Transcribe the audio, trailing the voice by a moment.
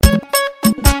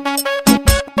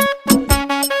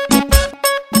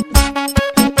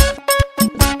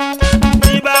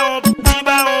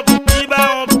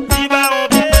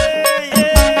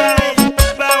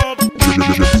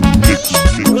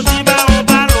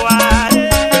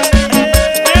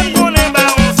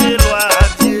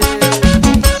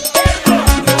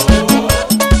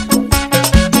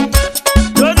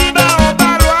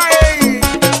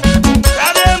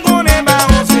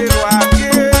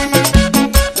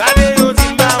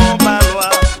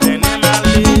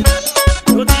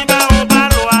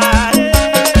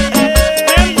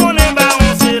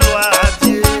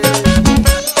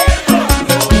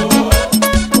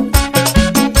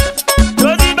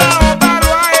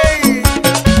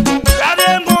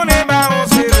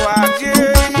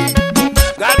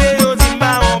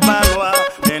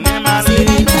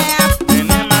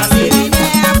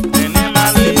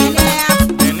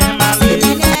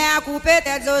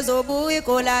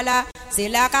là, c'est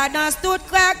la cadence toute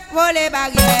craque pour les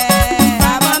barrières.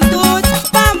 Pam tout,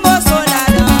 pam bosso la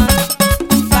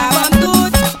donne. Pam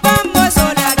tout, pam bosso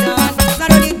la donne.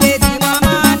 Sandolite di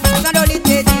maman,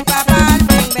 sandolite di papa,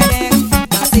 beng beng.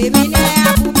 Dans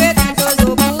séminaire, pour péter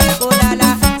tout pour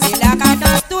écolala, c'est la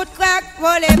cadence toute craque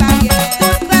pour les barrières.